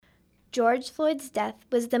George Floyd's death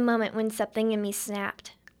was the moment when something in me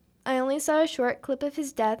snapped. I only saw a short clip of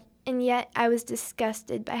his death, and yet I was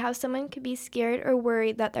disgusted by how someone could be scared or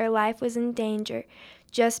worried that their life was in danger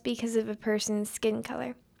just because of a person's skin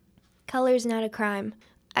color. Color's not a crime.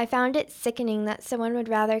 I found it sickening that someone would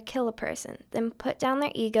rather kill a person than put down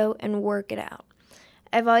their ego and work it out.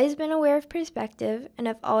 I've always been aware of perspective, and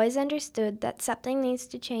I've always understood that something needs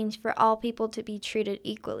to change for all people to be treated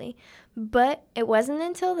equally. But it wasn't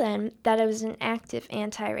until then that I was an active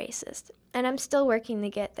anti-racist, and I'm still working to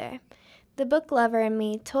get there. The book lover in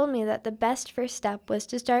me told me that the best first step was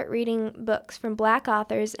to start reading books from Black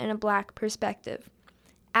authors in a Black perspective.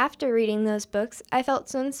 After reading those books, I felt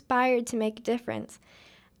so inspired to make a difference.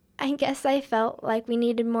 I guess I felt like we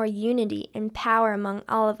needed more unity and power among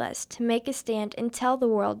all of us to make a stand and tell the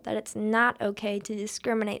world that it's not okay to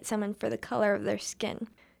discriminate someone for the color of their skin.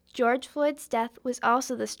 George Floyd's death was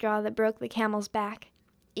also the straw that broke the camel's back.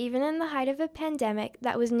 Even in the height of a pandemic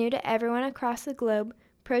that was new to everyone across the globe,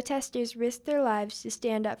 protesters risked their lives to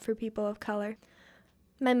stand up for people of color.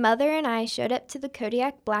 My mother and I showed up to the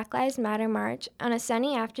Kodiak Black Lives Matter March on a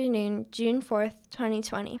sunny afternoon, June 4th,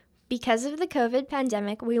 2020. Because of the COVID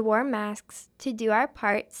pandemic, we wore masks to do our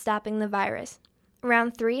part stopping the virus.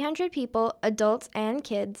 Around 300 people, adults and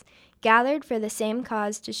kids, gathered for the same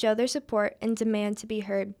cause to show their support and demand to be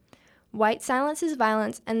heard. White silence is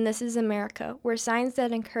violence, and this is America, were signs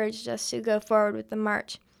that encouraged us to go forward with the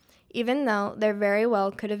march, even though there very well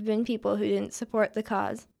could have been people who didn't support the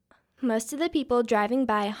cause. Most of the people driving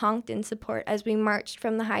by honked in support as we marched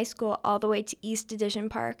from the high school all the way to East Edition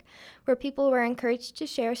Park, where people were encouraged to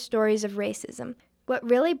share stories of racism. What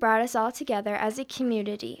really brought us all together as a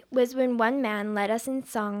community was when one man led us in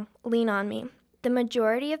song, "Lean on Me." The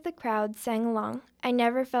majority of the crowd sang along. I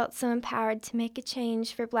never felt so empowered to make a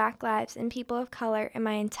change for Black lives and people of color in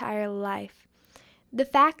my entire life. The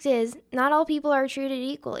fact is, not all people are treated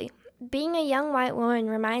equally. Being a young white woman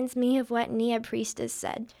reminds me of what Nia Pristas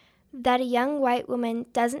said, that a young white woman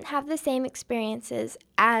doesn't have the same experiences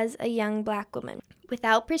as a young Black woman.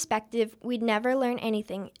 Without perspective, we'd never learn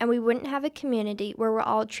anything, and we wouldn't have a community where we're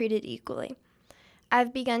all treated equally.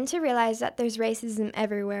 I've begun to realize that there's racism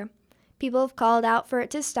everywhere. People have called out for it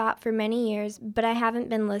to stop for many years, but I haven't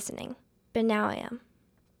been listening. But now I am.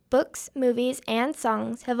 Books, movies, and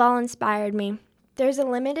songs have all inspired me. There's a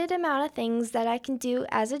limited amount of things that I can do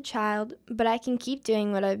as a child, but I can keep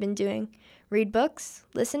doing what I've been doing. Read books,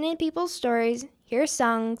 listen to people's stories, hear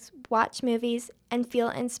songs, watch movies, and feel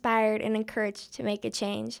inspired and encouraged to make a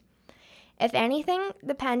change. If anything,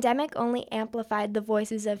 the pandemic only amplified the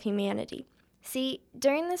voices of humanity. See,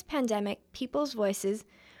 during this pandemic, people's voices,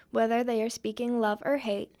 whether they are speaking love or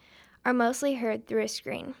hate, are mostly heard through a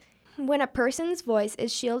screen. When a person's voice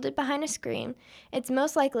is shielded behind a screen, it's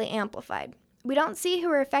most likely amplified. We don't see who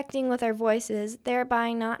we're affecting with our voices,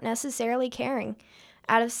 thereby not necessarily caring.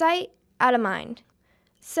 Out of sight, out of mind.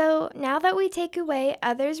 So now that we take away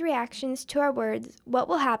others' reactions to our words, what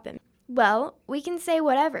will happen? Well, we can say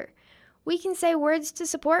whatever. We can say words to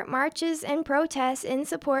support marches and protests in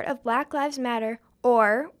support of Black Lives Matter,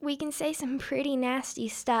 or we can say some pretty nasty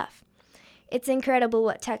stuff. It's incredible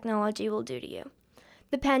what technology will do to you.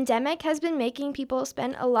 The pandemic has been making people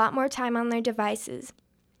spend a lot more time on their devices.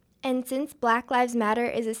 And since Black Lives Matter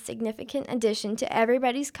is a significant addition to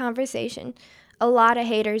everybody's conversation, a lot of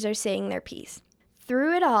haters are saying their piece.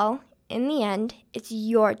 Through it all, in the end, it's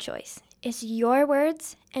your choice. It's your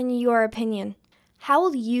words and your opinion. How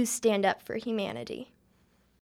will you stand up for humanity?